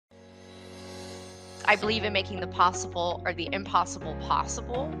I believe in making the possible or the impossible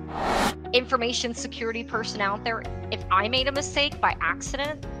possible. Information security person out there, if I made a mistake by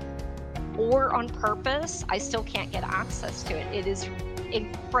accident or on purpose, I still can't get access to it. It is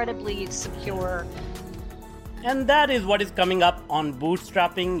incredibly secure. And that is what is coming up on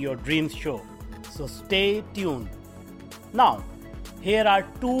Bootstrapping Your Dreams show. So stay tuned. Now, here are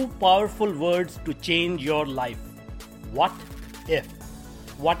two powerful words to change your life. What if?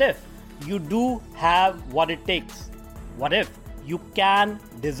 What if you do have what it takes? What if you can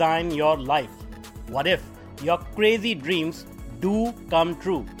design your life? What if your crazy dreams do come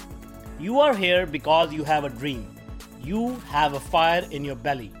true? You are here because you have a dream. You have a fire in your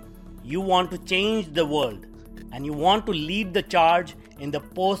belly. You want to change the world and you want to lead the charge in the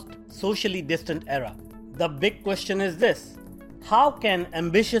post-socially distant era. The big question is this: how can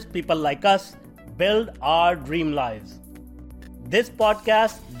ambitious people like us build our dream lives? This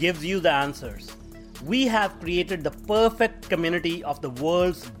podcast gives you the answers. We have created the perfect community of the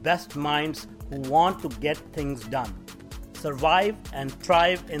world's best minds who want to get things done, survive and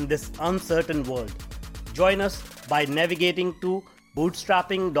thrive in this uncertain world. Join us by navigating to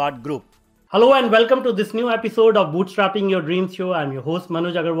bootstrapping.group. Hello and welcome to this new episode of Bootstrapping Your Dreams show. I'm your host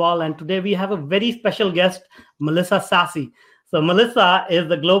Manoj Agarwal, and today we have a very special guest, Melissa Sassy. So Melissa is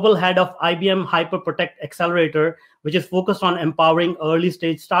the global head of IBM HyperProtect Accelerator, which is focused on empowering early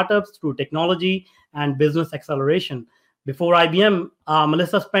stage startups through technology and business acceleration. Before IBM,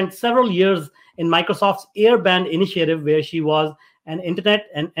 Melissa spent several years in Microsoft's Airband initiative, where she was an internet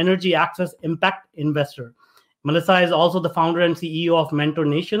and energy access impact investor. Melissa is also the founder and CEO of Mentor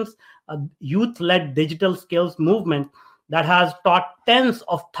Nations, a youth-led digital skills movement that has taught tens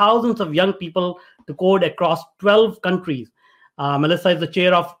of thousands of young people to code across 12 countries. Melissa is the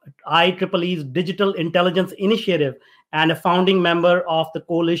chair of IEEE's Digital Intelligence Initiative and a founding member of the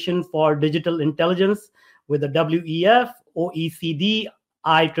Coalition for Digital Intelligence with the WEF, OECD,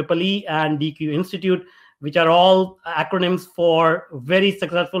 IEEE, and DQ Institute, which are all acronyms for very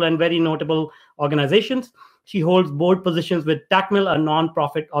successful and very notable organizations. She holds board positions with TACMIL, a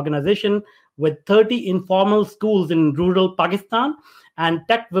non-profit organization with 30 informal schools in rural Pakistan, and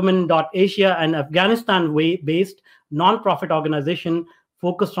TechWomen.Asia, an Afghanistan-based non-profit organization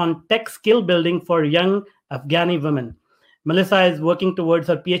focused on tech skill building for young Afghani women. Melissa is working towards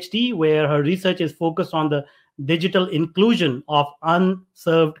her PhD, where her research is focused on the digital inclusion of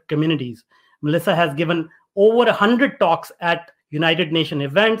unserved communities. Melissa has given over 100 talks at United Nations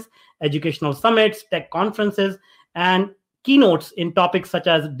events, educational summits, tech conferences, and keynotes in topics such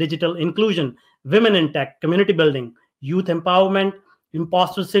as digital inclusion, women in tech, community building, youth empowerment,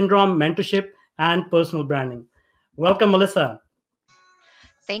 imposter syndrome, mentorship, and personal branding. Welcome, Melissa.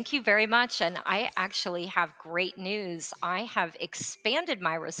 Thank you very much. And I actually have great news. I have expanded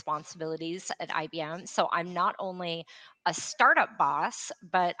my responsibilities at IBM. So I'm not only a startup boss,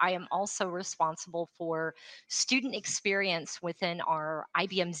 but I am also responsible for student experience within our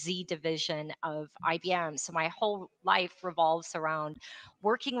IBM Z division of IBM. So my whole life revolves around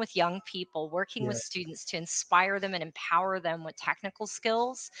working with young people, working with Yeah. students to inspire them and empower them with technical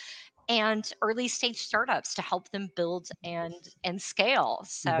skills and early stage startups to help them build and scale.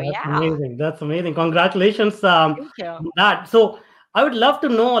 So That's yeah, amazing. That's amazing. Congratulations thank you. on that. So I would love to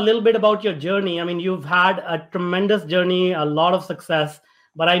know a little bit about your journey. I mean, you've had a tremendous journey, a lot of success,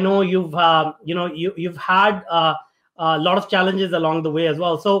 but I know you've had a lot of challenges along the way as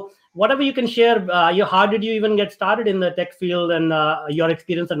well. So whatever you can share, how did you even get started in the tech field, and your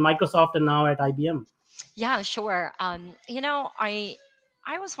experience at Microsoft and now at IBM? Yeah, sure.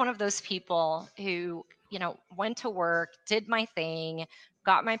 I was one of those people who, went to work, did my thing,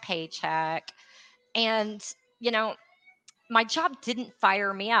 got my paycheck, and you know, my job didn't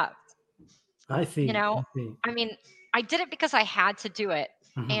fire me up. I You see. know, I see. I mean, I did it because I had to do it.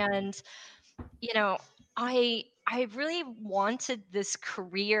 Mhm. And you know, I really wanted this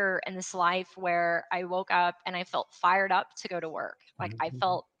career and this life where I woke up and I felt fired up to go to work. Like I Mhm.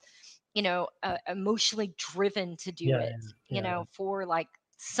 felt, emotionally driven to do Yeah, it, yeah, yeah. for like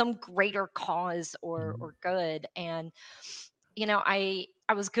some greater cause Mhm. or good. And I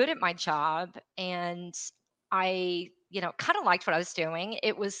was good at my job, and I kind of liked what I was doing.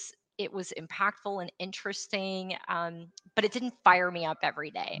 It was impactful and interesting, but it didn't fire me up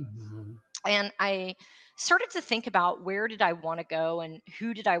every day. Mhm. And I started to think about where did I want to go and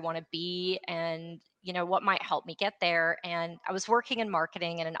who did I want to be, and what might help me get there. And I was working in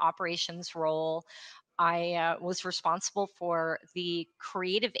marketing in an operations role. I was responsible for the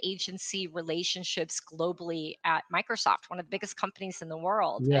creative agency relationships globally at Microsoft, one of the biggest companies in the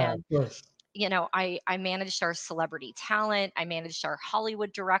world. Yeah, of And course. I managed our celebrity talent, I managed our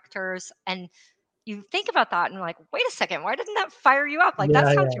Hollywood directors, and you think about that and like, wait a second, why didn't that fire you up? Like that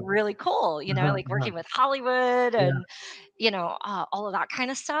Yeah, sounds yeah. really cool, Uh-huh, like uh-huh. working with Hollywood Yeah. and all of that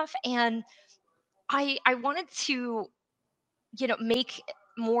kind of stuff. And I wanted to make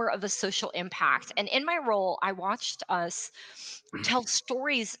more of a social impact. And in my role, I watched us tell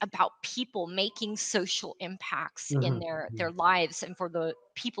stories about people making social impacts in Mhm, their mhm. lives and for the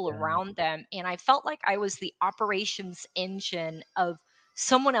people Yeah, around them. And I felt like I was the operations engine of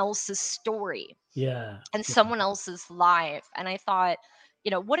someone else's story yeah, and yeah, someone else's life. And I thought,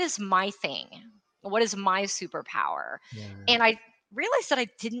 what is my thing? What is my superpower? yeah. And I realized that I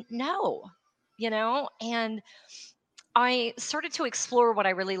didn't know, and I started to explore what I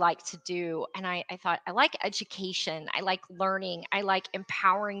really like to do. And I thought, I like education. I like learning. I like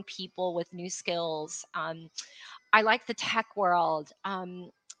empowering people with new skills. I like the tech world.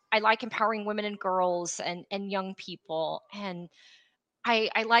 I like empowering women and girls and young people. And I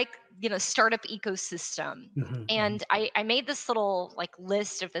like, startup ecosystem. Mhm, mhm. And I made this little like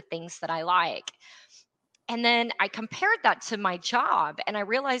list of the things that I like. And then I compared that to my job and I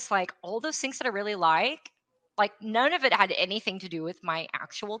realized like all those things that I really like none of it had anything to do with my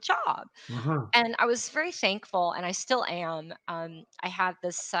actual job. Uh-huh. And I was very thankful, and I still am. I had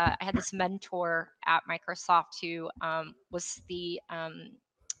this mentor at Microsoft who was the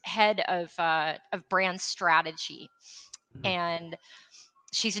head of brand strategy, Mhm. and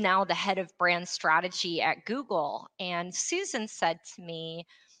she's now the head of brand strategy at Google. And Susan said to me,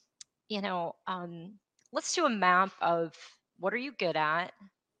 let's do a map of what are you good at,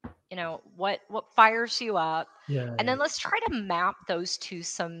 what fires you up, Yeah, and yeah, then let's try to map those to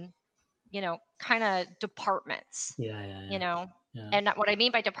some kind of departments, yeah, yeah, you yeah, know. yeah. And what I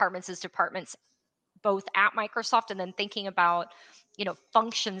mean by departments is departments both at Microsoft and then thinking about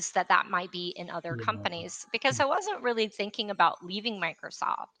functions that might be in other Yeah. companies, because Mm, I wasn't really thinking about leaving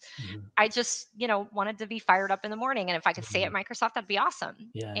Microsoft. mhm, I just wanted to be fired up in the morning, and if I could stay at mhm. Microsoft, that'd be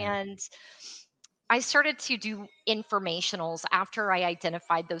awesome. Yeah, yeah. And I started to do informationals after I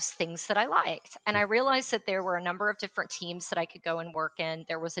identified those things that I liked. And I realized that there were a number of different teams that I could go and work in.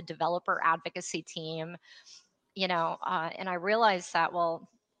 There was a developer advocacy team, and I realized that, well,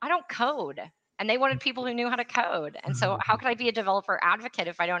 I don't code. And they wanted people who knew how to code. And so, how Mhm. could I be a developer advocate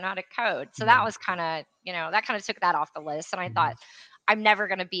if I don't know how to code? So, Yeah. that was kind of, that kind of took that off the list. And I thought, Mhm, I'm never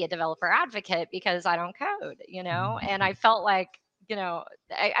going to be a developer advocate because I don't code, mhm, And I mhm. felt like,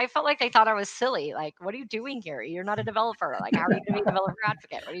 I felt like they thought I was silly. Like, what are you doing here? You're not a developer. Like, how are you going to be a developer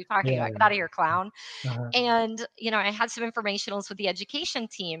advocate? What are you talking Yeah, about? Get yeah. out of here, clown. Uh-huh. And, I had some informationals with the education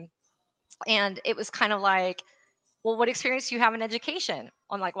team. And it was kind of like, well, what experience do you have in education?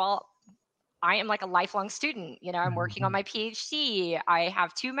 I'm like, well, I am like a lifelong student. I'm working on Mhm, my PhD. I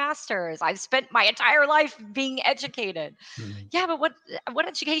have 2 masters. I've spent my entire life being educated. mhm, Yeah, but what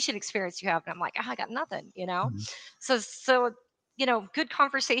education experience do you have? And I'm like, oh, I got nothing. mhm. So good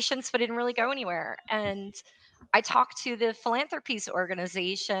conversations, but it didn't really go anywhere. And I talked to the philanthropies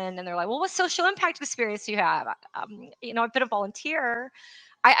organization, and they're like, well, what social impact experience do you have? I've been a volunteer.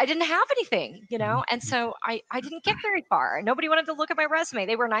 I didn't have anything, Mhm, and mhm. so I didn't get very far. Nobody wanted to look at my resume.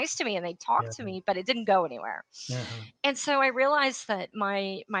 They were nice to me and they Yeah, talked to me, but it didn't go anywhere. uh-huh. And so I realized that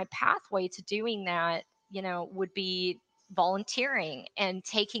my pathway to doing that, would be volunteering and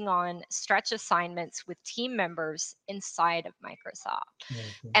taking on stretch assignments with team members inside of Microsoft.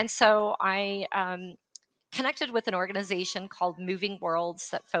 Yes, yes. And so I connected with an organization called Moving Worlds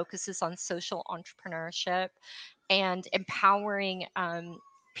that focuses on social entrepreneurship and empowering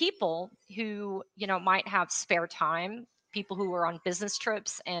people who might have spare time, people who are on business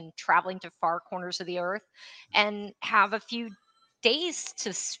trips and traveling to far corners of the earth and have a few days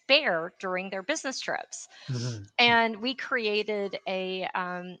to spare during their business trips. Mhm. And we created a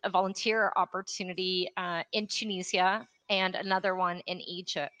volunteer opportunity in Tunisia and another one in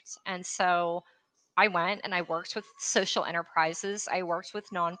Egypt. And so I went and I worked with social enterprises. I worked with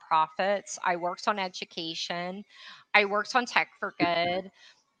nonprofits. I worked on education. I worked on tech for good,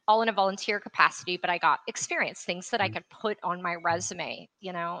 all in a volunteer capacity, but I got experience, things that I Mhm. could put on my resume,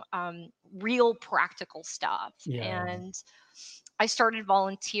 real practical stuff. Yeah. And I started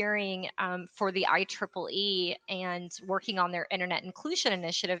volunteering for the IEEE and working on their internet inclusion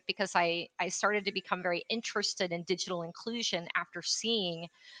initiative because I started to become very interested in digital inclusion after seeing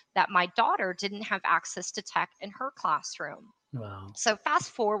that my daughter didn't have access to tech in her classroom. Wow. So,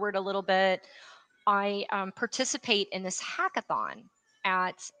 fast forward a little bit, I participate in this hackathon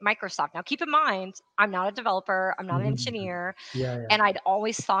at Microsoft. Now, keep in mind, I'm not a developer, I'm not an Mhm, mhm. engineer, Yeah, yeah. and I'd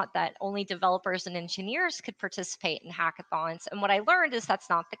always thought that only developers and engineers could participate in hackathons. And what I learned is that's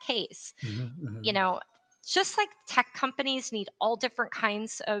not the case. Mhm, You mhm. know, just like tech companies need all different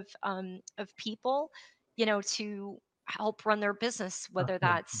kinds of people, to help run their business, Of whether course, of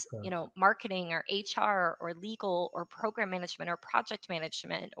that's, course. marketing or HR or legal or program management or project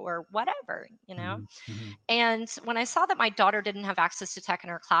management or whatever. Hmm. Hmm. And when I saw that my daughter didn't have access to tech in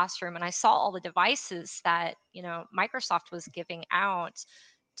her classroom, and I saw all the devices that, Microsoft was giving out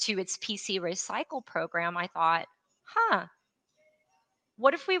to its PC Recycle program, I thought, huh,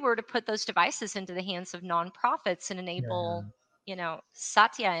 what if we were to put those devices into the hands of nonprofits and Yeah, enable,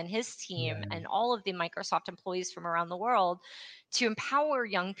 Satya and his yeah, team yeah, and all of the Microsoft employees from around the world to empower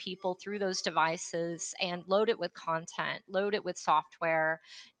young people through those devices and load it with content, load it with software,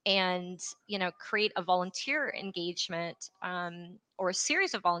 and, create a volunteer engagement, or a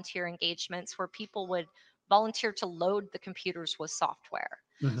series of volunteer engagements where people would volunteer to load the computers with software.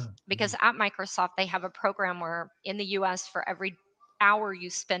 hmm, Because at Microsoft, they have a program where in the US, for every hour you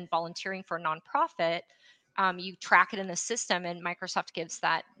spend volunteering for a nonprofit, you track it in the system, and Microsoft gives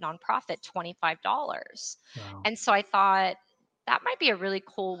that nonprofit $25. wow, And so I thought that might be a really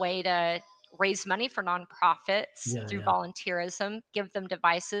cool way to raise money for nonprofits yeah, through yeah, volunteerism, give them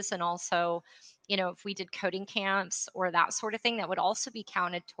devices, and also, if we did coding camps or that sort of thing, that would also be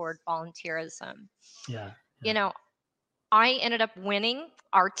counted toward volunteerism. yeah, You yeah. know, I ended up winning.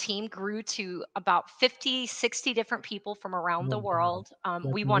 Our team grew to about 50, 60 different people from around the Oh, wow, world. that's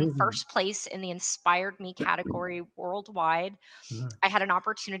We won amazing. first place in the Inspired Me category worldwide. Mhm. I had an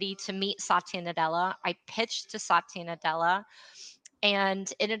opportunity to meet Satya Nadella. I pitched to Satya Nadella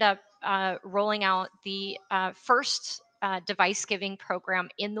and ended up rolling out the first device giving program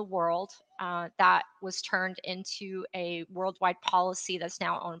in the world, that was turned into a worldwide policy that's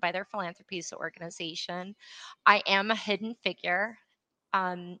now owned by their philanthropies organization. I am a hidden figure.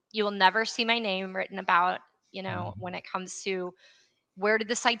 You will never see my name written about, when Mhm. it comes to where did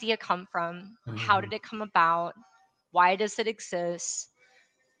this idea come from? How Mhm. did it come about? Why does it exist?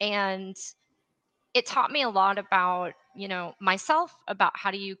 And it taught me a lot about, myself, about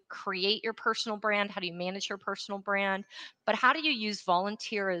how do you create your personal brand, how do you manage your personal brand, but how do you use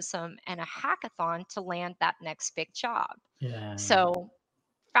volunteerism and a hackathon to land that next big job. Yeah. So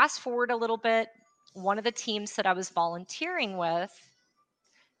fast forward a little bit, one of the teams that I was volunteering with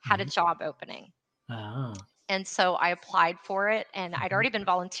had a Mhm. job opening. Ah. And so I applied for it, and I'd Mhm. already been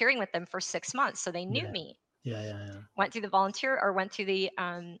volunteering with them for 6 months, so they knew Yeah. me. Yeah. Yeah. Yeah. Went through the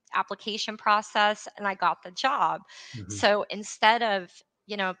application process, and I got the job. Mhm. So instead of,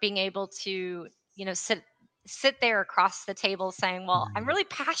 being able to, sit there across the table saying, well, I'm Mhm. really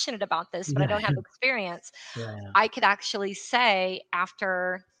passionate about this, but I Yeah. don't have experience, Yeah. I could actually say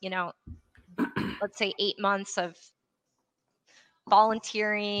after, let's say 8 months of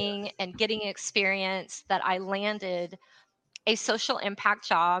volunteering and getting experience, that I landed a social impact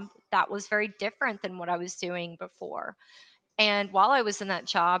job that was very different than what I was doing before. And while I was in that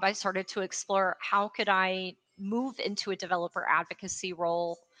job, I started to explore, how could I move into a developer advocacy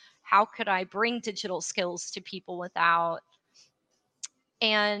role? How could I bring digital skills to people without?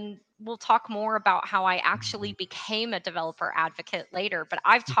 And we'll talk more about how I actually Mhm. became a developer advocate later, but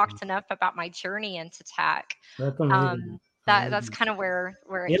I've Mhm. talked enough about my journey into tech. That's amazing. That's Amazing. kind of where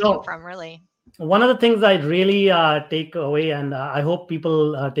it You came know, from, really. one of the things I really take away, and I hope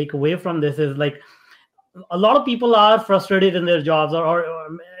people take away from this, is like a lot of people are frustrated in their jobs, or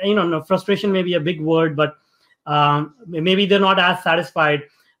no, frustration may be a big word, but maybe they're not as satisfied.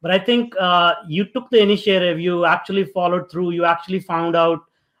 But I think you took the initiative, you actually followed through, you actually found out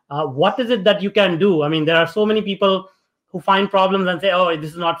what is it that you can do. I mean, there are so many people who find problems and say, oh,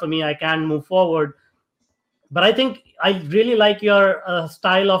 this is not for me, I can't move forward. But I think I really like your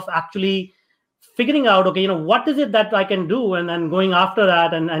style of actually figuring out, okay, what is it that I can do, and then going after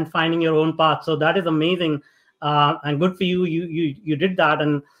that, and finding your own path. So that is amazing, and good for you. You did that,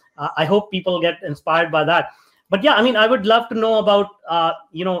 and I hope people get inspired by that. But yeah, I mean, I would love to know about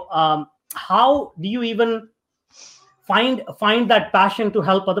how do you even find that passion to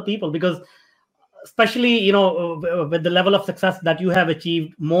help other people, because especially with the level of success that you have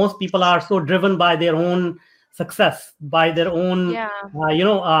achieved, most people are so driven by their own success, by their own Yeah.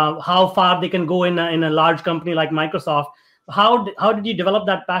 how far they can go in a large company like Microsoft. How did you develop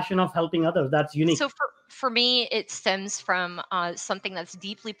that passion of helping others? That's unique. So for me, it stems from something that's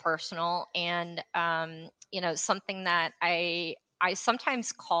deeply personal, and something that I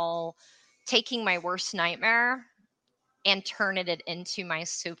sometimes call taking my worst nightmare and turning it into my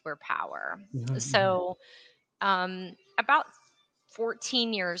superpower. Mhm. So about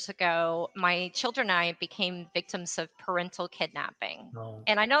 14 years ago, my children and I became victims of parental kidnapping. Oh,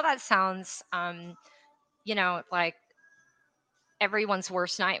 And I know that sounds, like everyone's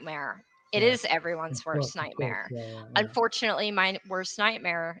worst nightmare. It Yeah. is everyone's worst Of course. nightmare. Yeah, yeah, yeah. Unfortunately, my worst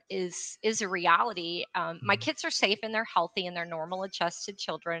nightmare is a reality. My Mhm. kids are safe and they're healthy and they're normal, adjusted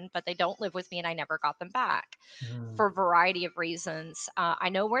children, but they don't live with me, and I never got them back Mhm. for a variety of reasons. I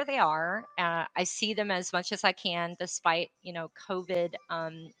know where they are. I see them as much as I can, despite COVID.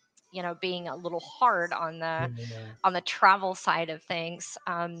 Being a little hard Yeah, yeah. on the travel side of things.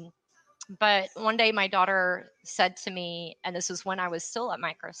 But one day my daughter said to me, and this was when I was still at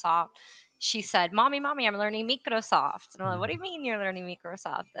Microsoft, she said, Mommy, I'm learning Microsoft. And I'm like, what do you Mhm. mean you're learning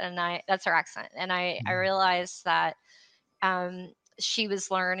Microsoft? And that's her accent. And I Mhm. realized that um, she was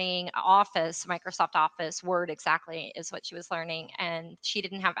learning Office, Microsoft Office, Word exactly is what she was learning. And she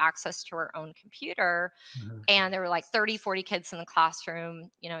didn't have access to her own computer. Mhm. And there were like 30, 40 kids in the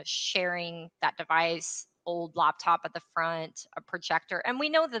classroom, sharing that device, old laptop at the front, a projector. And we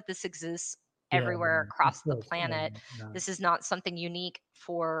know that this exists Yeah, everywhere yeah. Of across the course. Yeah, planet. yeah. This is not something unique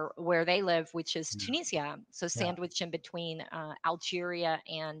for where they live, which is Yeah. Tunisia. So Yeah. sandwiched in between Algeria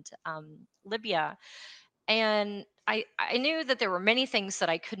and Libya. And I knew that there were many things that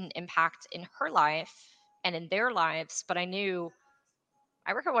I couldn't impact in her life and in their lives, but I knew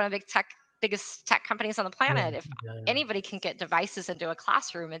I work at one of the biggest tech companies on the Yeah. planet. If Yeah. Yeah. anybody can get devices into a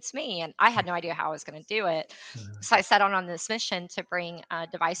classroom, it's me. And I had no idea how I was going to do it. Mhm. So I set on this mission to bring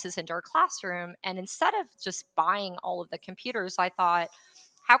devices into our classroom. And instead of just buying all of the computers, I thought,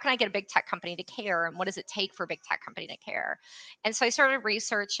 how can I get a big tech company to care? And what does it take for a big tech company to care? And so I started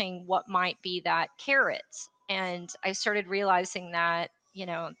researching what might be that carrot. And I started realizing that,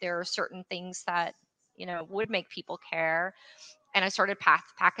 there are certain things that, would make people care, and I started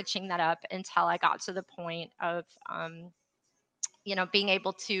packaging that up until I got to the point of, being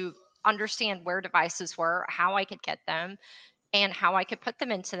able to understand where devices were, how I could get them, and how I could put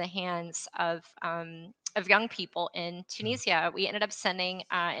them into the hands of young people in Tunisia. We ended up sending,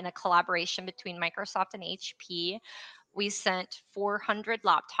 in a collaboration between Microsoft and HP, we sent 400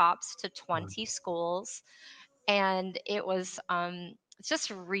 laptops to Mhm. 20 schools, and it was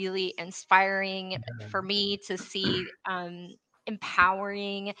just really inspiring Yeah. for me to see,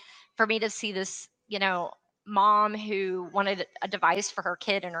 empowering for me to see this, mom who wanted a device for her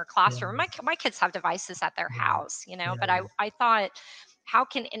kid in her Yeah. classroom. My kids have devices at their Yeah. house, Yeah. but I thought, how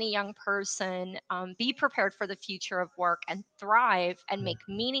can any young person be prepared for the future of work and thrive and Yeah. make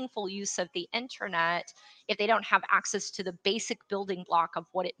meaningful use of the internet if they don't have access to the basic building block of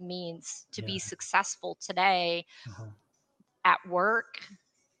what it means to Yeah. be successful today Uh-huh. at work,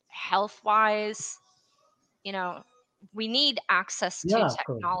 health wise? You know, we need access to Yeah. Of course. Of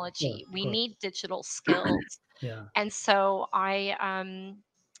course. technology, Of we course. need digital skills. Yeah. And so I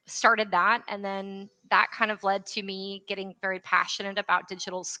started that. And then that kind of led to me getting very passionate about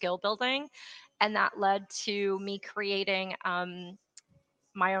digital skill building. And that led to me creating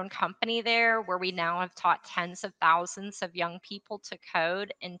my own company there, where we now have taught tens of thousands of young people to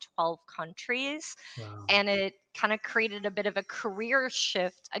code in 12 countries. Wow. And it kind of created a bit of a career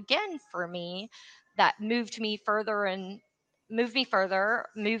shift again for me, that moved me or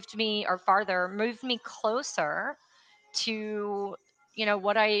farther, moved me closer to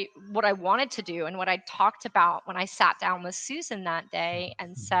what I wanted to do, and what I talked about when I sat down with Susan that day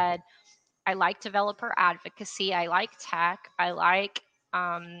and Mhm. said, I like developer advocacy, I like tech, I like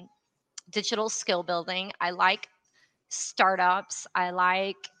um, digital skill building, I like startups, I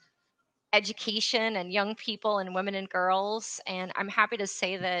like education and young people and women and girls. And I'm happy to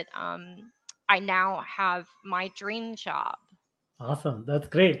say that I now have my dream job. Awesome. That's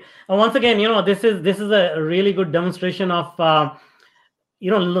great. And once again, this is a really good demonstration of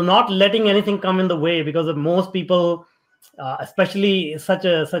not letting anything come in the way, because of most people, especially such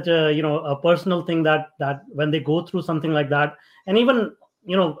a a personal thing, that when they go through something like that, and even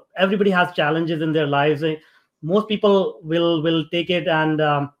everybody has challenges in their lives. Most people will take it and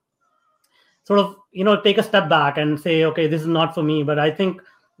sort of take a step back and say, okay, this is not for me. But I think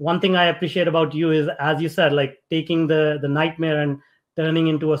one thing I appreciate about you is, as you said, like taking the nightmare and turning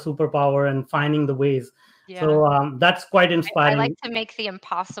into a superpower and finding the ways. Yeah. So that's quite I like inspiring. to make the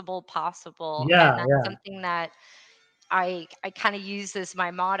impossible possible, Yeah, and that's yeah. something that I kind of use as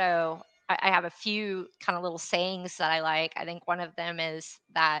my motto. I have a few kind of little sayings that I like. I think one of them is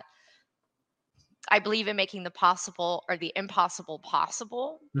that I believe in making the possible or the impossible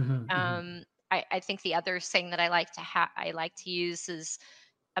possible. Hmm. Hmm. I think the other saying that I like to use is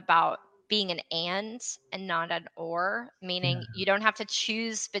about being an and not an or, meaning Yeah. you don't have to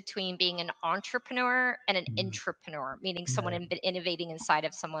choose between being an entrepreneur and an Mhm. intrapreneur, meaning someone Yeah, innovating inside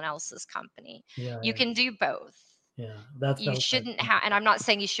of someone else's company. yeah, You yeah, can do both. yeah. That's You well said. shouldn't Yeah, have, and I'm not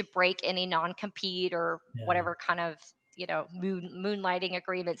saying you should break any non compete or yeah, whatever kind of moonlighting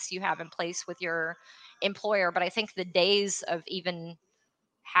agreements you have in place with your employer. But I think the days of even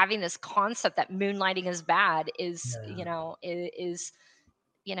having this concept that moonlighting is bad is, Yeah.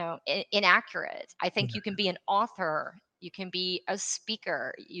 inaccurate. I think Yeah. you can be an author, you can be a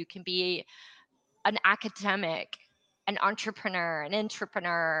speaker, you can be an academic, an entrepreneur, an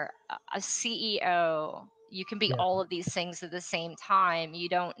entrepreneur, a CEO. You can be Yeah. all of these things at the same time. You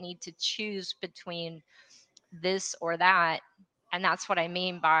don't need to choose between this or that. And that's what I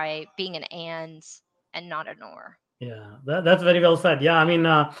mean by being an and not an or. Yeah, that's very well said. Yeah, I mean,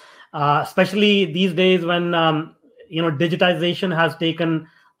 especially these days when digitization has taken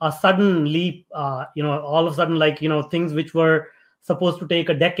a sudden leap. All of a sudden, like things which were supposed to take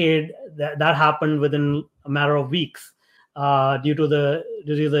a decade, that happened within a matter of weeks, due to the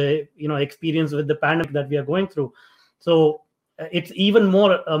experience with the pandemic that we are going through. So it's even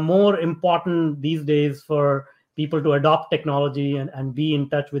more important these days for people to adopt technology and be in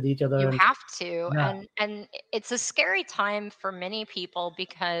touch with each other. You And have to, yeah, and it's a scary time for many people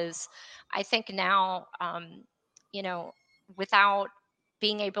because I think now, you know, without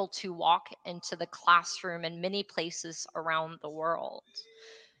being able to walk into the classroom in many places around the world,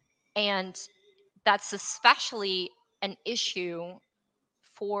 and that's especially an issue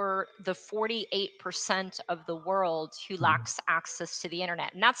for the 48% of the world who mhm. lacks access to the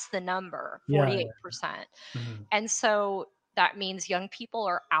internet. And that's the number, Yeah, 48%. yeah. Mhm. And so that means young people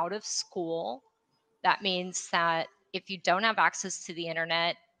are out of school. That means that if you don't have access to the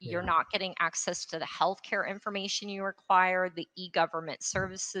internet, you're Yeah, not getting access to the healthcare information you require, the e-government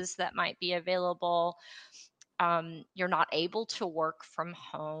services that might be available. You're not able to work from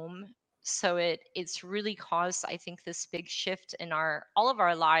home. So it's really caused, I think, this big shift in our all of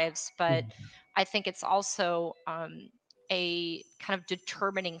our lives. But yeah, I think it's also a kind of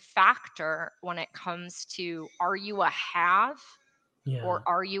determining factor when it comes to, are you a have or yeah,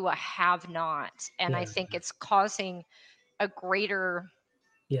 are you a have not? And I yeah, think it's causing a greater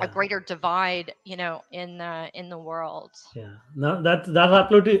a yeah, greater divide, in the world. yeah. No, that's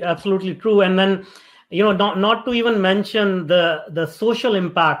absolutely true. And then, not to even mention the social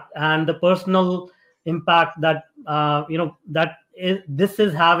impact and the personal impact that this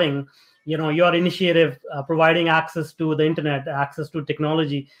is having. Your initiative, providing access to the internet, access to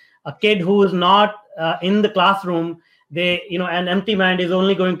technology. A kid who is not in the classroom, an empty mind is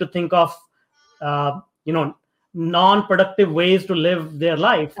only going to think of uh, you know non-productive ways to live their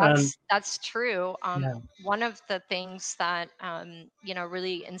life. And That's true. yeah. One of the things that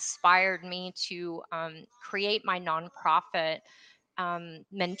really inspired me to create my nonprofit,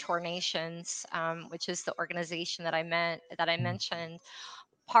 Mentor Nations, which is the organization that I mentioned.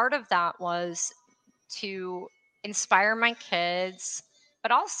 Part of that was to inspire my kids,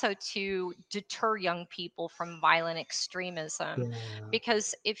 but also to deter young people from violent extremism. Yeah,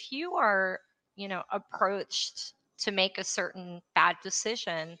 Because if you are, approached to make a certain bad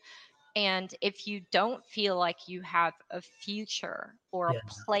decision, and if you don't feel like you have a future or a yeah,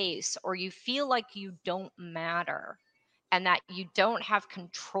 place, or you feel like you don't matter and that you don't have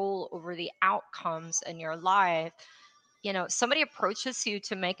control over the outcomes in your life, somebody approaches you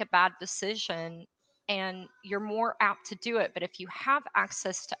to make a bad decision and you're more apt to do it. But if you have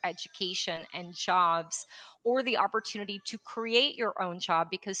access to education and jobs, or the opportunity to create your own job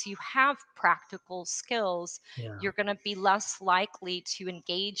because you have practical skills, yeah, you're going to be less likely to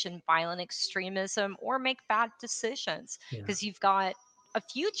engage in violent extremism or make bad decisions yeah. because you've got a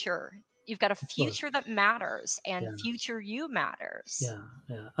future. You've got a Of course. future that matters, and Yeah, future you matters. yeah,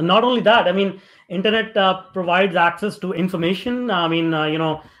 yeah. And not only that, I mean, internet provides access to information. I mean,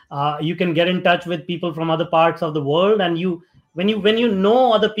 you can get in touch with people from other parts of the world, and when you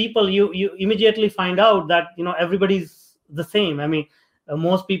know other people, you immediately find out that everybody's the same. I mean,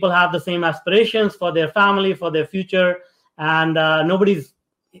 most people have the same aspirations for their family, for their future, and nobody's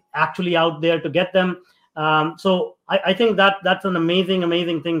actually out there to get them. So I think that's an amazing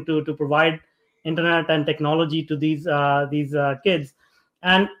thing to provide internet and technology to these kids.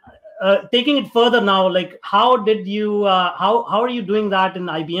 And taking it further now, like how did you how are you doing that in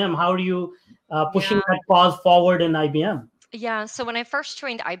IBM? How are you pushing Yeah. that cause forward in IBM? Yeah, so when I first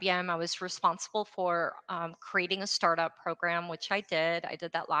joined IBM, I was responsible for creating a startup program, which I did. I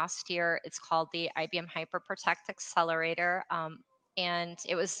did that last year. It's called the IBM Hyper Protect Accelerator, and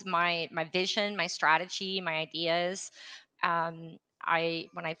it was my vision, my strategy, my ideas. I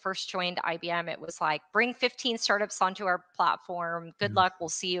When I first joined IBM, it was like, bring 15 startups onto our platform. Good luck. We'll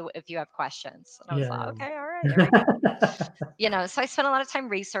see you if you have questions. And I was like, Yeah, okay, all right, here we go. yeah. So I spent a lot of time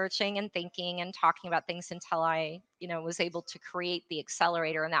researching and thinking and talking about things until I was able to create the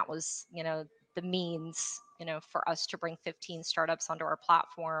accelerator. And that was the means, for us to bring 15 startups onto our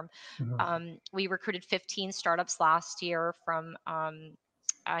platform. We recruited 15 startups last year from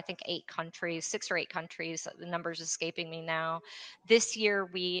I think 8 countries, 6 or 8 countries. The number's escaping me now. This year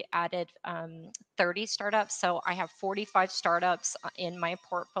we added 30 startups. So I have 45 startups in my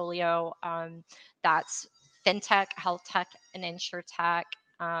portfolio. That's fintech, health tech, and insurtech.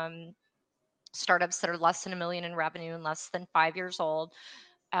 Startups that are less than $1 million in revenue and less than 5 years old.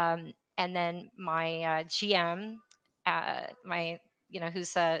 And then my GM,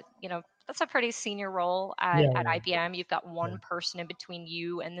 who's that's a pretty senior role Yeah. at IBM. You've got one person in between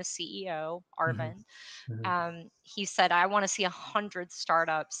you and the CEO, Arvind. He said, I want to see 100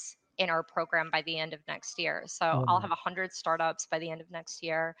 startups in our program by the end of next year. So I'll have 100 startups by the end of next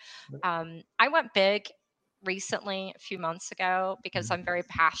year. I went big recently, a few months ago, because I'm very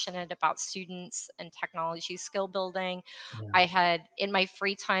passionate about students and technology skill building. I had, in my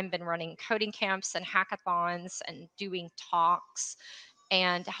free time, been running coding camps and hackathons and doing talks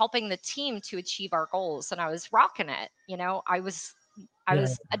and helping the team to achieve our goals. And I was rocking it. I was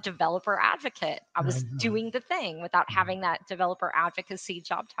a developer advocate. I was doing the thing without having that developer advocacy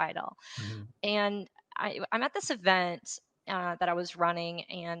job title. And I'm at this event that I was running,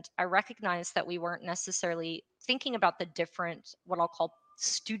 and I recognized that we weren't necessarily thinking about the different, what I'll call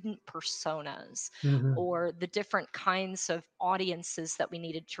student personas, or the different kinds of audiences that we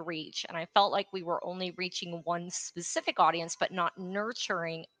needed to reach. And I felt like we were only reaching one specific audience, but not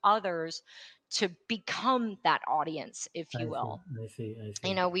nurturing others to become that audience, if you will. I see.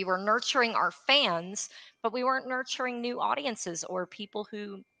 We were nurturing our fans, but we weren't nurturing new audiences or people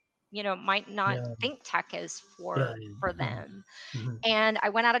who might not think tech is for them. And I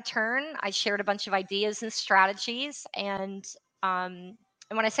went out of turn. I shared a bunch of ideas and strategies. And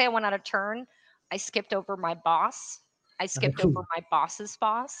when I say I went out of turn, I skipped over my boss. I skipped over my boss's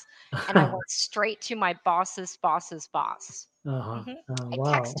boss, and I went straight to my boss's boss's boss. I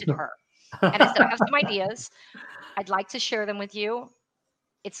texted her and I said, I have some ideas. I'd like to share them with you.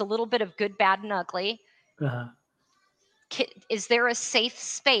 It's a little bit of good, bad, and ugly. Is there a safe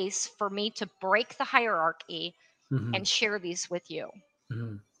space for me to break the hierarchy and share these with you?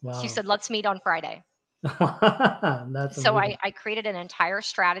 She said, let's meet on Friday. So I created an entire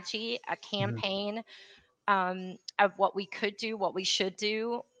strategy, a campaign of what we could do, what we should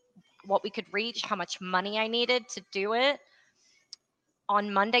do, what we could reach, how much money I needed to do it.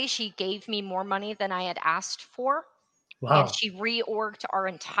 On Monday, she gave me more money than I had asked for. And she reorged our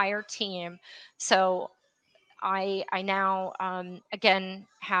entire team. So I now, again,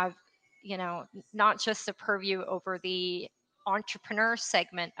 have, not just the purview over the entrepreneur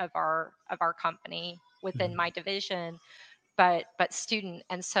segment of our company within my division, but student.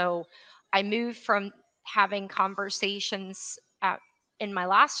 And so I moved from having conversations in my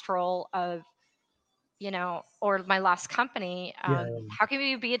last role of, or my last company, how can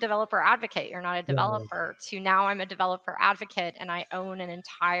you be a developer advocate? You're not a developer. To now I'm a developer advocate, and I own an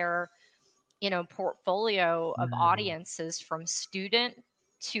entire portfolio of audiences, from student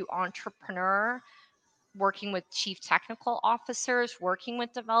to entrepreneur, working with chief technical officers, working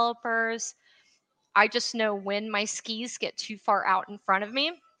with developers. I just know when my skis get too far out in front of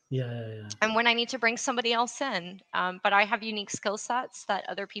me. And when I need to bring somebody else in. But I have unique skill sets that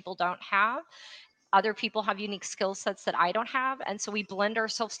other people don't have. Other people have unique skill sets that I don't have. And so we blend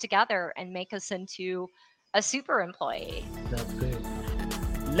ourselves together and make us into a super employee. That's great.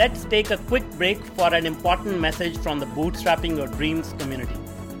 Let's take a quick break for an important message from the Bootstrapping Your Dreams community.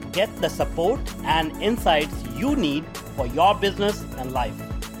 Get the support and insights you need for your business and life.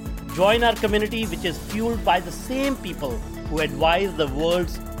 Join our community, which is fueled by the same people who advise the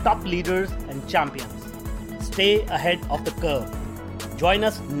world's top leaders and champions. Stay ahead of the curve. Join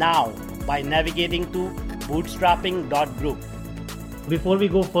us now by navigating to bootstrapping.group. Before we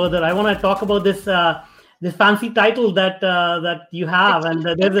go further, I want to talk about this fancy title that you have, and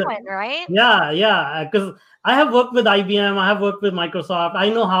there's right? Because I have worked with IBM, I have worked with Microsoft. I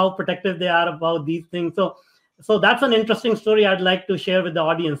know how protective they are about these things. So that's an interesting story I'd like to share with the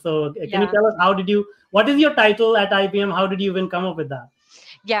audience. So can you tell us what is your title at IBM? How did you even come up with that?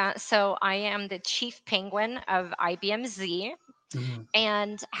 Yeah, so I am the chief penguin of IBM Z.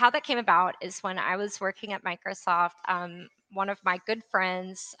 And how that came about is when I was working at Microsoft, one of my good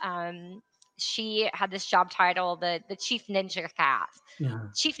friends, she had this job title, the chief ninja cat.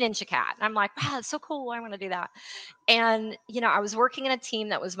 Chief Ninja Cat. And I'm like, wow, that's so cool. I want to do that. And, I was working in a team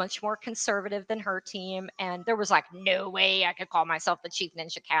that was much more conservative than her team. And there was like no way I could call myself the Chief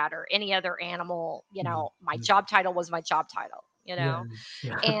Ninja Cat or any other animal. My job title was my job title,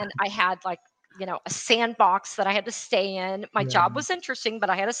 and I had like a sandbox that I had to stay in. My Yeah. job was interesting, but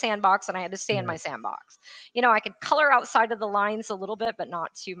I had a sandbox and I had to stay in Yeah. my sandbox. I could color outside of the lines a little bit, but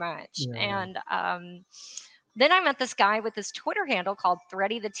not too much. Yeah. And then I met this guy with this Twitter handle called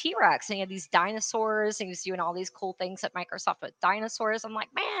Thready the T-Rex, and he had these dinosaurs, and he was doing all these cool things at Microsoft with dinosaurs. I'm like,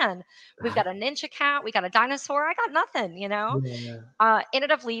 man, we've got a ninja cat, we got a dinosaur, I got nothing. Yeah.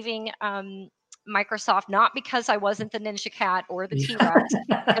 Ended up leaving Microsoft, not because I wasn't the ninja cat or the T-Rex,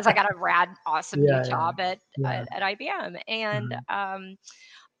 because I Yeah. got a rad, awesome new Yeah. job at Yeah. at, at IBM. And Mhm.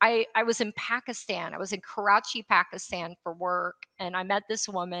 I was in Pakistan. I was in Karachi, Pakistan for work, and I met this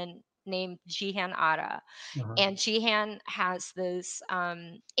woman named Jihan Ada. Uh-huh. And Jihan has this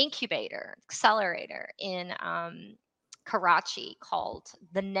incubator, accelerator in Karachi called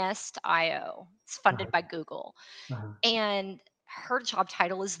the Nest IO. It's funded Uh-huh. by Google. Uh-huh. And her job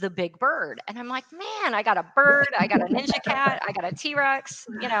title is the big bird. And I'm like, man, I got a bird, I got a ninja cat, I got a T-Rex,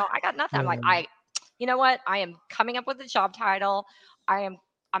 I got nothing. I'm like, Yeah. you know what? I am coming up with a job title. I am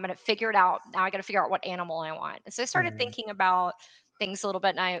I'm gonna figure it out. Now I gotta figure out what animal I want. And so I started Yeah. thinking about things a little bit,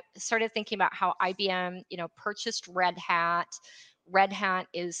 and I started thinking about how IBM, purchased Red Hat. Red Hat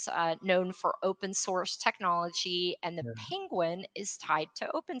is known for open source technology, and the Yeah. penguin is tied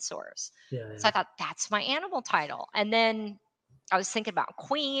to open source. Yeah. So I Yeah. thought that's my animal title. And then I was thinking about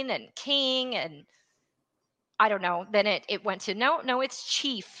queen and king, and I don't know. Then it went to no, it's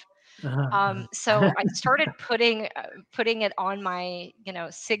chief. Uh-huh. So I started putting it on my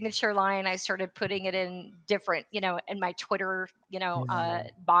signature line. I started putting it in different in my Twitter Yeah.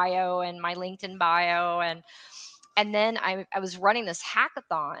 bio and my LinkedIn bio, and then I was running this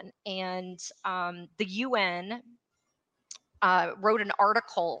hackathon, and the UN wrote an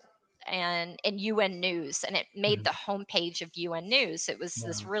article and in UN News, and it made Mhm. the homepage of UN News. It was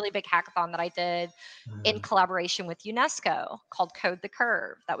this Wow. really big hackathon that I did in Mhm. collaboration with UNESCO called Code the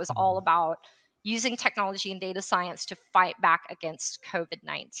Curve. That was all Mhm. about using technology and data science to fight back against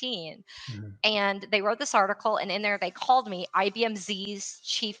COVID-19. Mhm. And they wrote this article, and in there they called me IBM Z's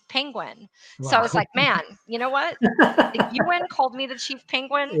chief penguin. So I Wow. was like, man, you know what? The UN called me the chief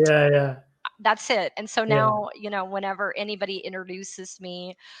penguin. Yeah. Yeah. That's it. And so Yeah. now, whenever anybody introduces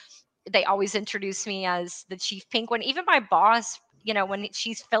me, they always introduce me as the chief penguin. Even my boss, when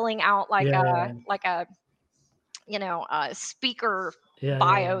she's filling out like Yeah. a Yeah. like a a speaker Yeah. Yeah.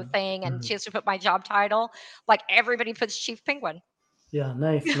 bio thing, and Mhm. she has to put my job title, like everybody puts chief penguin. Yeah.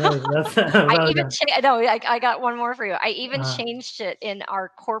 Nice. Nice. That's I well even done. no, I got one more for you. I even Uh, changed it in our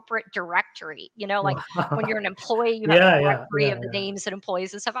corporate directory. Like when wow. you're an employee, you have a Yeah. Yeah. directory Yeah. of the Yeah. names and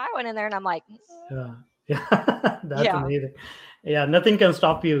employees and stuff. I went in there and I'm like, Yeah. Yeah. That's yeah, amazing. Yeah. Nothing can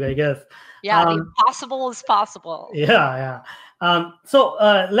stop you, I guess. yeah, the Um, impossible is possible. yeah. Yeah. So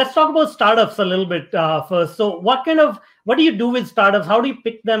let's talk about startups a little bit first. So what do you do with startups? How do you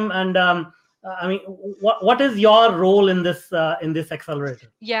pick them? And I mean, what is your role in this accelerator?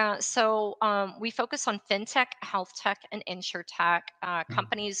 Yeah, so we focus on fintech, health tech, and insurtech Mhm.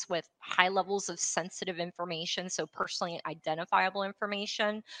 companies with high levels of sensitive information, so personally identifiable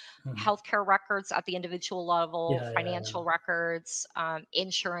information, Mhm. healthcare records at the individual level, Yeah. Yeah. financial records,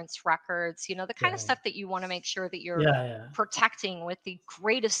 insurance records, the kind of Yeah. stuff that you want to make sure that you're Yeah. Yeah. protecting with the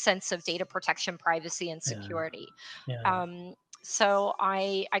greatest sense of data protection, privacy, and Yeah. security. Yeah. Yeah. So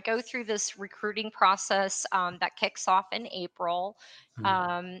I go through this recruiting process that kicks off in April.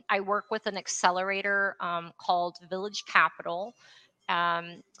 Mhm. I work with an accelerator called Village Capital.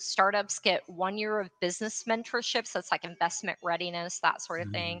 Startups get 1 year of business mentorships. That's like investment readiness, that sort of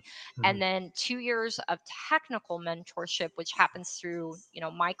thing. Mhm. And Mhm. then 2 years of technical mentorship, which happens through,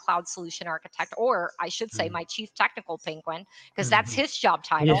 my cloud solution architect, or I should say Mhm. my chief technical penguin, because that's Mhm. his job Yeah.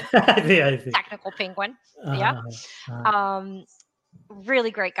 title, I see. I see. technical penguin. Yeah. Uh, uh, Um,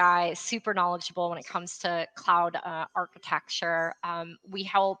 Really great guy, super knowledgeable when it comes to cloud architecture. We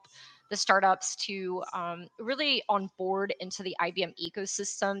help the startups to really onboard into the IBM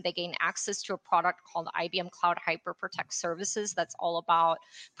ecosystem. They gain access to a product called IBM Cloud Hyperprotect Services that's all about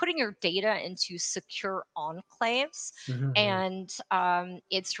putting your data into secure enclaves. mhm. And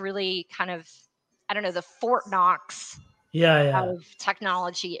it's really kind of, I don't know, the Fort Knox Yeah. Yeah. of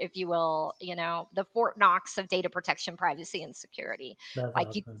technology, if you will, the Fort Knox of data protection, privacy, and security. That's Like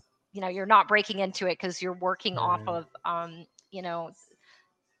awesome. you're not breaking into it because you're working off Yeah.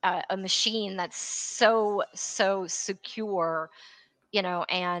 of, a machine that's so secure,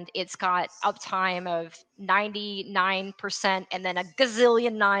 and it's got uptime of 99% and then a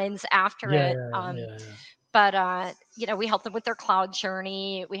gazillion nines after Yeah. it. Yeah. Yeah. Yeah. But we help them with their cloud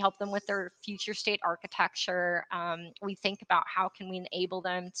journey. We help them with their future state architecture. We think about how can we enable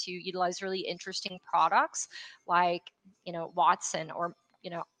them to utilize really interesting products like Watson, or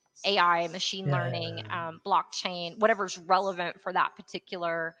AI, machine Yeah, learning, blockchain, whatever's relevant for that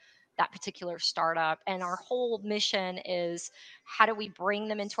particular startup. And our whole mission is, how do we bring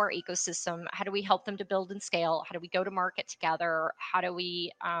them into our ecosystem? How do we help them to build and scale? How do we go to market together? How do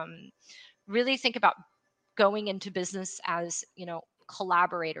we really think about going into business as,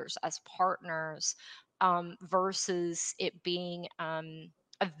 collaborators, as partners, versus it being a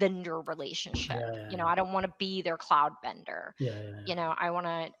vendor relationship. yeah, yeah, I don't want to be their cloud vendor. yeah, yeah, yeah. I want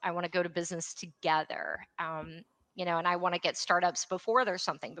to go to business together. And I want to get startups before they're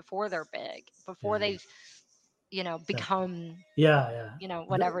something, before they're big, before Yeah, they've, that- become, yeah, yeah.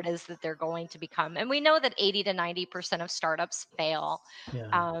 whatever it is that they're going to become. And we know that 80 to 90% of startups fail. Yeah,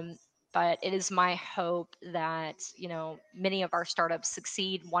 Um, but it is my hope that, many of our startups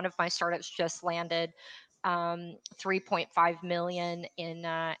succeed. One of my startups just landed 3.5 million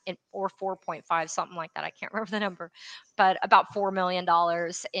or 4.5, something like that. I can't remember the number, but about $4 million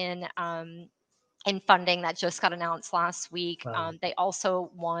in funding that just got announced last week. wow. They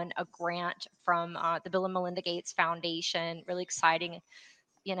also won a grant from the Bill and Melinda Gates Foundation. Really exciting.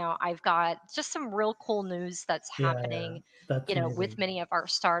 I've got just some real cool news that's Yeah, yeah. happening, That's with amazing. many of our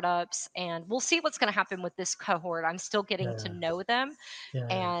startups. And we'll see what's going to happen with this cohort. I'm still Yeah, getting to yeah, know them. yeah,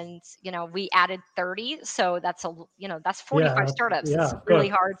 yeah. And, we added 30. So that's Yeah, 45 startups. yeah, It's of really course.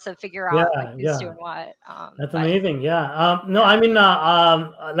 hard to figure Yeah, out like who's yeah. doing what. That's But amazing. Yeah. No, yeah. I mean,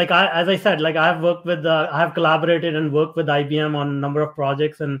 like as I said, like I have collaborated and worked with IBM on a number of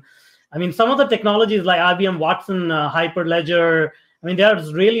projects, and I mean, some of the technologies like IBM Watson, Hyperledger. I mean, they are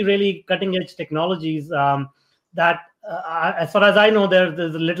really, really cutting edge technologies. That, as far as I know,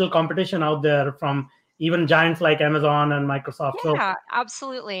 there's a little competition out there from even giants like Amazon and Microsoft. So Yeah,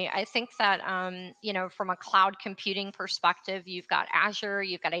 absolutely. I think that from a cloud computing perspective, you've got Azure,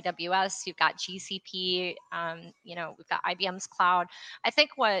 you've got AWS, you've got GCP, we've got IBM's cloud. I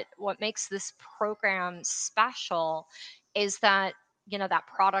think what makes this program special is that that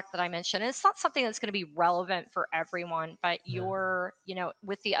product that I mentioned, it's not something that's going to be relevant for everyone, but yeah,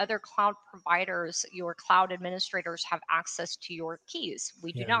 with the other cloud providers, your cloud administrators have access to your keys.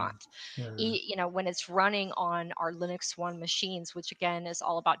 We do yeah, not. yeah, When it's running on our Linux One machines, which again is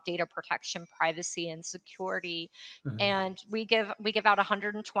all about data protection, privacy, and security. mhm, And we give out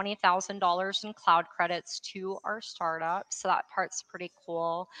 $120,000 in cloud credits to our startups, so that part's pretty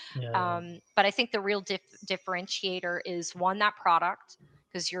cool. yeah, But I think the real differentiator is, one, that product,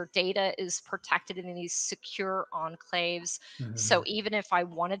 because your data is protected in these secure enclaves. So mhm, even if I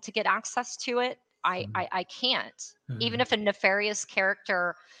wanted to get access to it, mhm, I can't. Even mhm. if a nefarious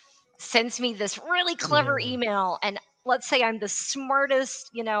character sends me this really clever Yeah, email, and let's say I'm the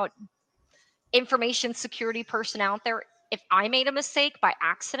smartest, information security person out there, if I made a mistake by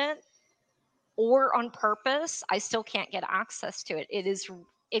accident or on purpose, I still can't get access to it. It is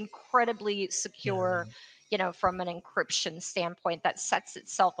incredibly yeah, secure, from an encryption standpoint, that sets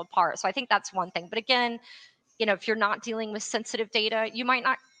itself apart. So I think that's one thing. But again, if you're not dealing with sensitive data, you might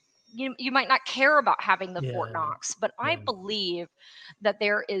not care about having the Fort yeah, Knox. But I yeah, believe that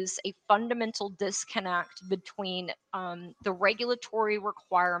there is a fundamental disconnect between the regulatory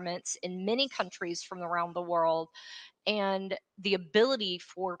requirements in many countries from around the world and the ability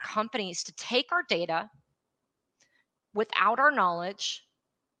for companies to take our data without our knowledge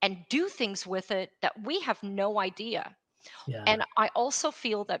and do things with it that we have no idea. yeah, And I also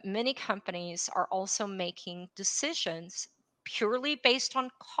feel that many companies are also making decisions purely based on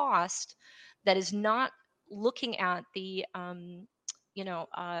cost, that is not looking at the,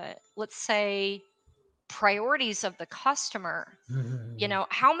 let's say, priorities of the customer. mhm,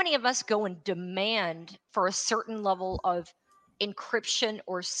 How many of us go and demand for a certain level of encryption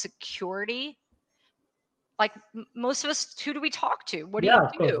or security? Like, most of us, who do we talk to? What do yeah, you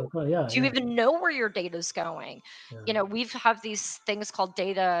do? of course, yeah, Do you yeah, even know where your data's going? yeah, We've have these things called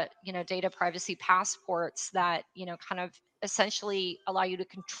data privacy passports that, kind of essentially allow you to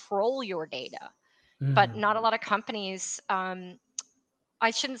control your data. But mhm, not a lot of companies,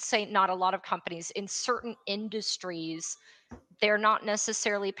 I shouldn't say not a lot of companies, in certain industries, they're not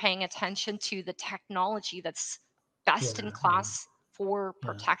necessarily paying attention to the technology that's yeah, best in yeah, class for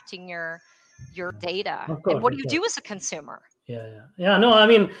yeah. protecting your data. Of And course, what do of you course. do as a consumer? Yeah, yeah, yeah. No, I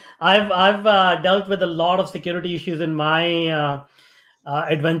mean, I've dealt with a lot of security issues in my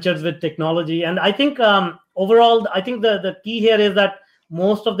adventures with technology, and I think overall, I think the key here is that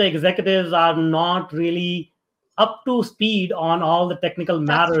most of the executives are not really up to speed on all the technical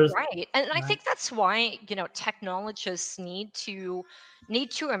That's matters. right. And I Right? think that's why, technologists need to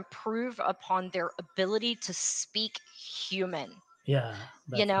improve upon their ability to speak human. Yeah,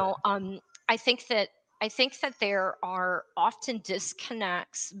 You that's right. know, I think that I think that there are often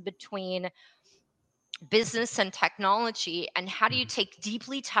disconnects between business and technology, and how do you take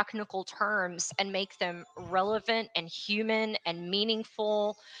deeply technical terms and make them relevant and human and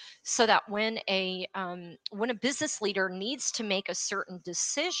meaningful, so that when a business leader needs to make a certain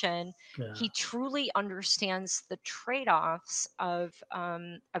decision, Yeah. he truly understands the trade-offs of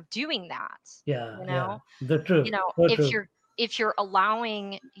doing that. Yeah. you Yeah. know The truth. So if true. you're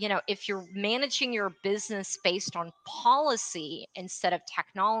allowing, if you're managing your business based on policy instead of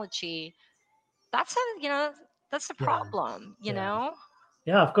technology, that's that's a Yeah. problem, Yeah.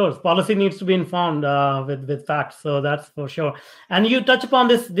 Yeah, of course. Policy needs to be informed with facts, so that's for sure. And you touch upon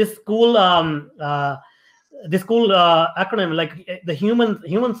this cool acronym, like the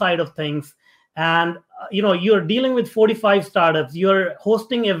human side of things. And you're dealing with 45 startups. You're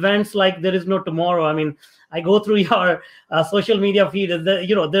hosting events like there is no tomorrow. I mean, I go through your social media feed.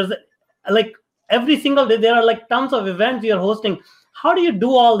 There's like every single day there are like tons of events you're hosting. How do you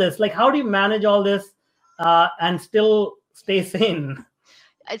do all this? Like, how do you manage all this and still stay sane?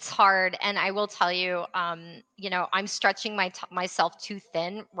 It's hard, and I will tell you, I'm stretching myself too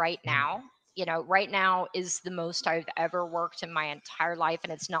thin right now. Right now is the most I've ever worked in my entire life,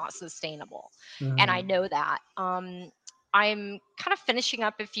 and it's not sustainable. And I Mhm. know that. I'm kind of finishing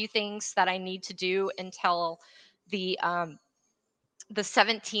up a few things that I need to do until the um, the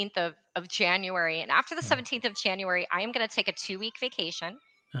 17th of January. And after the 17th of January, I am going to take a 2-week vacation.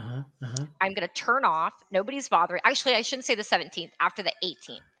 Uh-huh, uh-huh, I'm going to turn off. Nobody's bothering. Actually, I shouldn't say the 17th. After the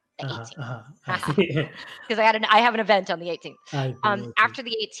 18th. The uh-huh, 18th. uh-huh. I see. Because I have an event on the 18th. I see. I see. After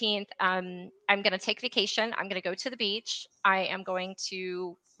the 18th, I'm going to take vacation. I'm going to go to the beach. I am going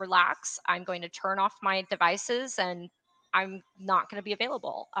to relax. I'm going to turn off my devices, and I'm not going to be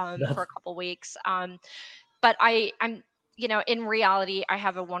available for That's a couple weeks. But I'm, in reality, I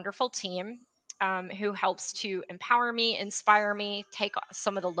have a wonderful team who helps to empower me, inspire me, take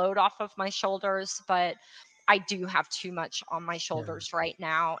some of the load off of my shoulders. But I do have too much on my yeah. shoulders right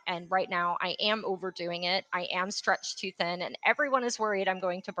now. And right now, I am overdoing it. I am stretched too thin, and everyone is worried I'm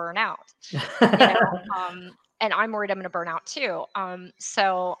going to burn out, you know, and I'm worried I'm going to burn out too.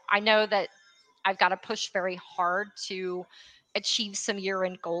 So I know that I've got to push very hard to achieve some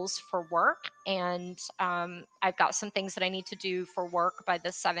year-end goals for work, and I've got some things that I need to do for work by the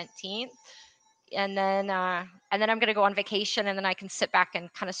 17th, and then I'm going to go on vacation, and then I can sit back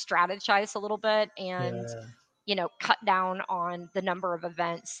and kind of strategize a little bit, and Yeah. cut down on the number of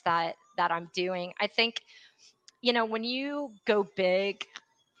events that I'm doing. I think when you go big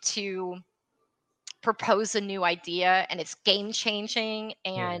to propose a new idea and it's game changing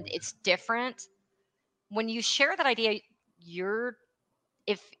and Yeah. it's different, when you share that idea, you're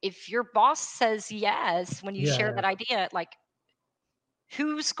if your boss says yes when you share Yeah. that idea, like,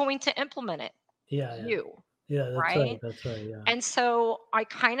 who's going to implement it? Yeah. Yeah. You, Yeah. That's right. right? That's right. Yeah. And so I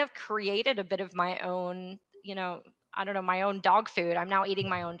kind of created a bit of my own, I don't know, my own dog food. I'm now eating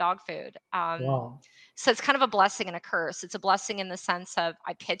my own dog food. Wow. So it's kind of a blessing and a curse. It's a blessing in the sense of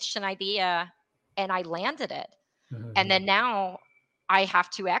I pitched an idea and I landed it, and Mhm. then now I have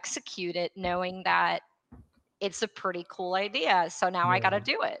to execute it knowing that it's a pretty cool idea. So now I got to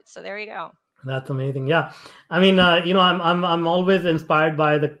Yeah. do it. So there you go. That's amazing. Yeah, I mean, I'm always inspired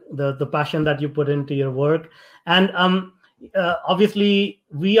by the passion that you put into your work, and obviously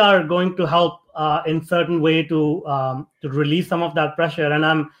we are going to help in certain way to release some of that pressure. And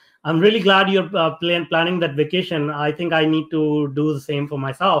I'm really glad you're planning that vacation. I think I need to do the same for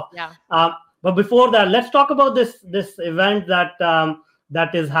myself. Yeah. But before that, let's talk about this event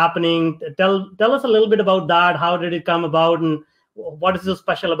that is happening. Tell us a little bit about that. How did it come about, and what is so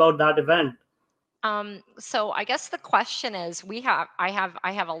special about that event? So I guess the question is, I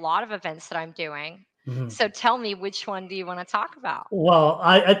have a lot of events that I'm doing. Mhm. So tell me, which one do you want to talk about? Well,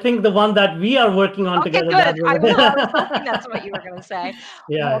 I think the one that we are working on Okay, together. That good. I was hoping was that's what you were going to say.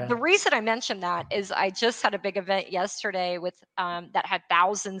 yeah, Well, yeah, the reason I mentioned that is I just had a big event yesterday with that had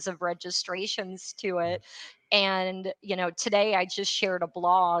thousands of registrations to it, and today I just shared a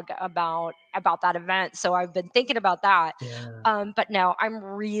blog about that event. So I've been thinking about that. yeah, But no, I'm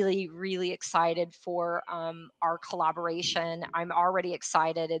really, really excited for our collaboration. I'm already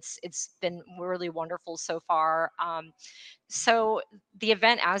excited. It's been really wonderful so far. So the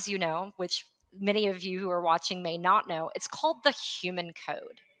event, as you know, which many of you who are watching may not know, it's called the Human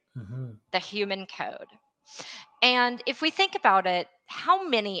Code. hmm, The Human Code. And if we think about it, how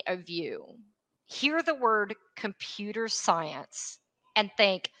many of you hear the word computer science and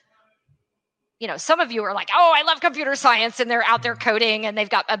think, some of you are like, "Oh, I love computer science," and they're out there coding and they've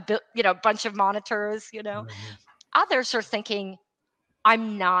got bunch of monitors. hmm, Others are thinking,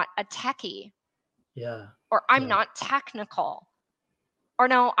 "I'm not a techie. Yeah. or I'm Yeah. not technical, or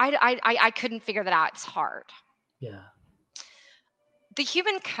no, I couldn't figure that out. It's hard. Yeah. The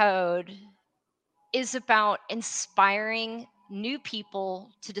human code is about inspiring new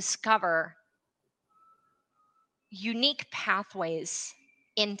people to discover unique pathways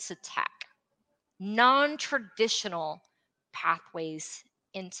into tech, non-traditional pathways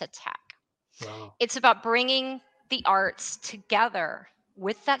into tech. Wow. It's about bringing the arts together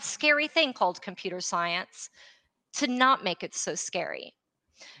with that scary thing called computer science to not make it so scary,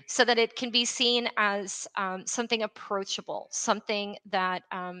 so that it can be seen as something approachable, something that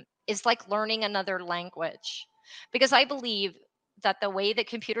is like learning another language. Because I believe that the way that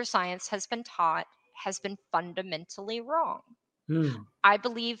computer science has been taught has been fundamentally wrong. Hmm. I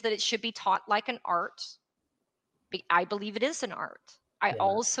believe that it should be taught like an art. I believe it is an art. I Yeah.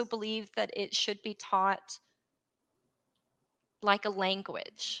 also believe that it should be taught like a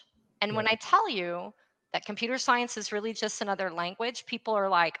language. And when Yeah. I tell you that computer science is really just another language, people are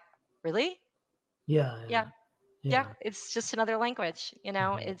like, really? Yeah. Yeah, Yeah. yeah, Yeah. it's just another language.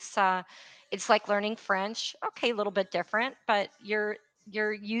 Mhm. It's like learning French. Okay, a little bit different, but you're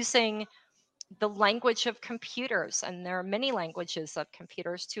using the language of computers, and there are many languages of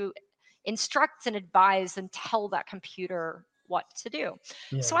computers to instruct and advise and tell that computer what to do.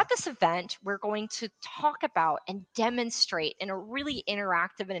 So Yeah. at this event, we're going to talk about and demonstrate in a really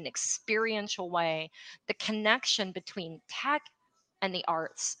interactive and an experiential way the connection between tech and the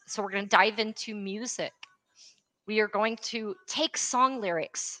arts. So we're going to dive into music. We are going to take song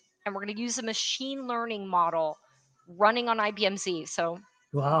lyrics and we're going to use a machine learning model running on IBM Z. So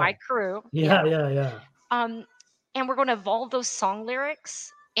my Wow. crew, yeah. Yeah. Yeah. Yeah. Um, and we're going to evolve those song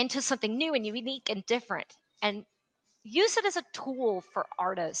lyrics into something new and unique and different, and use it as a tool for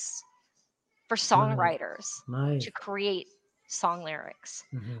artists, for Nice. songwriters Nice. to create song lyrics.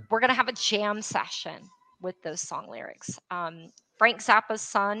 Mhm. We're going to have a jam session with those song lyrics. Frank Zappa's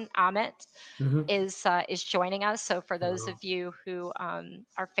son, Amit, Mhm. is joining us. So for those Wow. of you who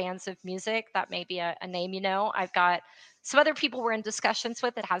are fans of music, that may be a name you know. I've got some other people we're in discussions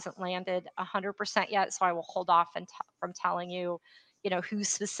with. It hasn't landed 100% yet, so I will hold off from telling you, who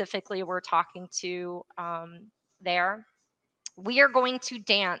specifically we're talking to there. We are going to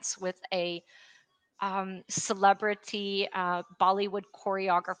dance with a celebrity Bollywood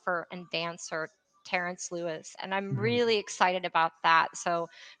choreographer and dancer, Terrence Lewis. And I'm Mhm. really excited about that. So,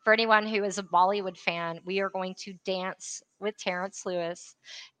 for anyone who is a Bollywood fan, we are going to dance with Terrence Lewis.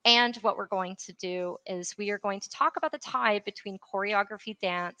 And what we're going to do is we are going to talk about the tie between choreography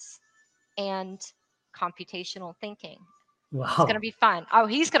dance and computational thinking. It's going to Wow. be fun. Oh,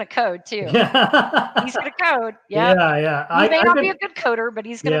 he's going to code too. He's Yeah. going to code. Yep. Yeah. Yeah. He may I not be a can. good coder, but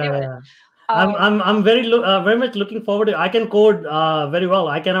he's going to Yeah. do it. Yeah. I'm very much looking forward to. I can code very well.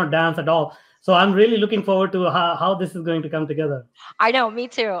 I cannot dance at all. So I'm really looking forward to how this is going to come together. I know, me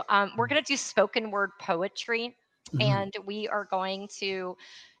too. We're going to do spoken word poetry, Mhm. and um,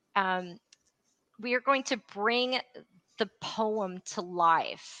 we are going to bring the poem to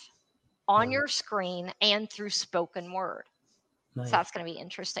life on Wow. your screen and through spoken word. So Nice. that's going to be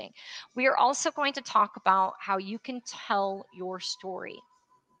interesting. We are also going to talk about how you can tell your story,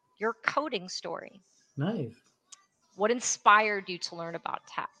 your coding story. Nice. What inspired you to learn about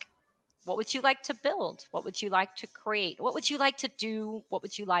tech? What would you like to build? What would you like to create? What would you like to do? What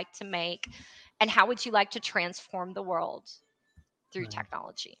would you like to make? And how would you like to transform the world through Nice.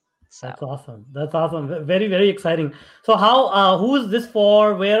 technology? So That's awesome. That's awesome. Very, very exciting. So who is this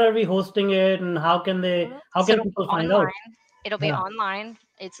for? Where are we hosting it? And how so can it'll be people find online. out? It'll be Yeah. online.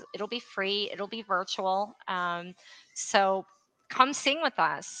 It'll be free. It'll be virtual. So come sing with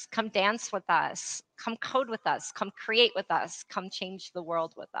us. Come dance with us. Come code with us. Come create with us. Come change the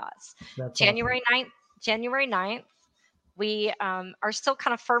world with us. That's awesome. January 9th. January 9th. We are still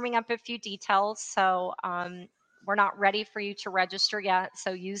kind of firming up a few details, so we're not ready for you to register yet.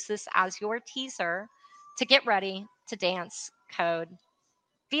 So use this as your teaser to get ready to dance, code,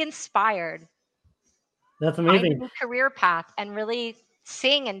 be inspired, That's find a amazing. new career path, and really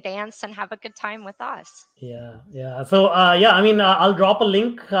sing and dance and have a good time with us. Yeah, yeah. So, yeah, I mean, I'll drop a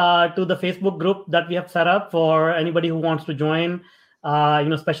link to the Facebook group that we have set up for anybody who wants to join.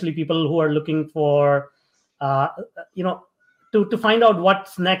 Especially people who are looking for, uh, you know, to find out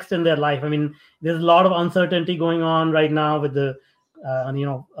what's next in their life. I mean, there's a lot of uncertainty going on right now with the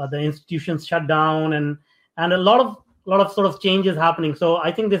institutions shut down and a lot of sort of changes happening. So,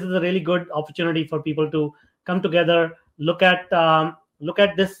 I think this is a really good opportunity for people to come together, look at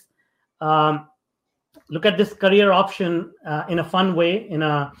this. Um, Look at this career option in a fun way, in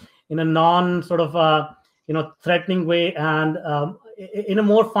a non sort of threatening way, and in a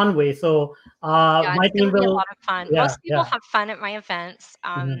more fun way. So Yeah, my it's team gonna be a will, lot of fun. yeah, Most people yeah. have fun at my events.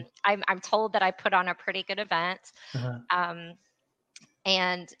 Mhm. I'm told that I put on a pretty good event. Uh-huh. Um,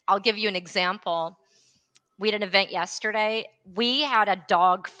 and I'll give you an example. We had an event yesterday. We had a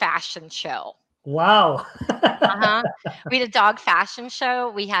dog fashion show. Wow. Uh-huh. We had a dog fashion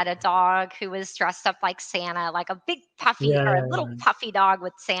show. We had a dog who was dressed up like Santa, like a big puffy Yeah, or a yeah, little yeah. puffy dog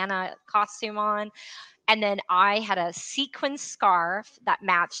with Santa costume on. And then I had a sequin scarf that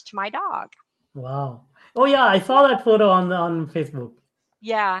matched my dog. Wow. Oh yeah, I saw that photo on Facebook.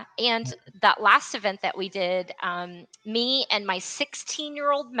 Yeah. And that last event that we did, me and my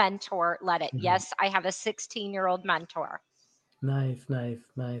 16-year-old mentor led it. Mhm. Yes, I have a 16-year-old mentor. Nice, nice,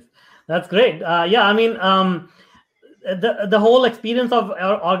 nice. That's great. Yeah, I mean, the whole experience of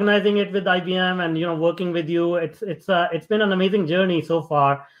organizing it with IBM and working with you, it's been an amazing journey so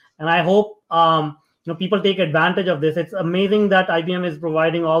far, and I hope people take advantage of this. It's amazing that IBM is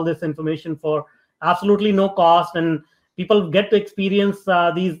providing all this information for absolutely no cost, and people get to experience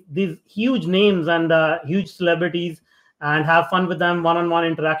these huge names and huge celebrities and have fun with them, one-on-one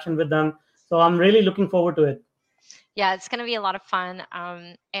interaction with them. So I'm really looking forward to it. Yeah, it's going to be a lot of fun.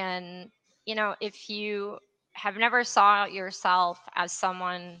 And if you have never saw yourself as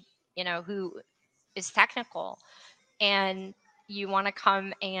someone, who is technical and you want to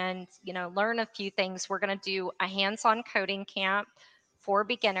come and, learn a few things, we're going to do a hands-on coding camp for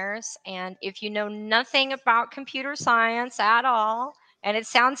beginners. And if you know nothing about computer science at all, and it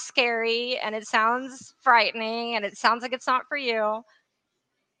sounds scary and it sounds frightening and it sounds like it's not for you,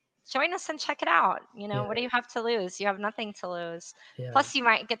 join us and check it out. Yeah, What do you have to lose? You have nothing to lose. yeah, Plus, you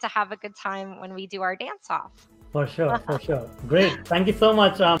might get to have a good time when we do our dance off. for sure, for sure. Great. Thank you so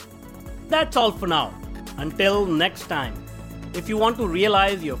much. That's all for now. Until next time, if you want to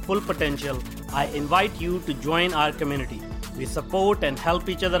realize your full potential, I invite you to join our community. We support and help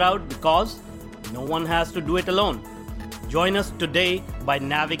each other out because no one has to do it alone. Join us today by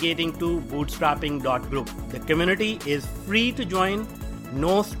navigating to bootstrapping.group. The community is free to join,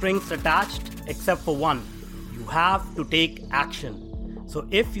 no strings attached except for one. You have to take action. So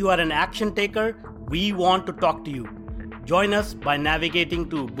if you are an action taker, we want to talk to you. Join us by navigating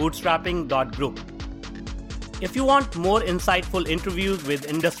to bootstrapping.group. If you want more insightful interviews with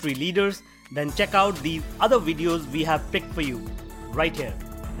industry leaders, then check out these other videos we have picked for you right here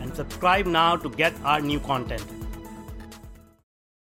and subscribe now to get our new content.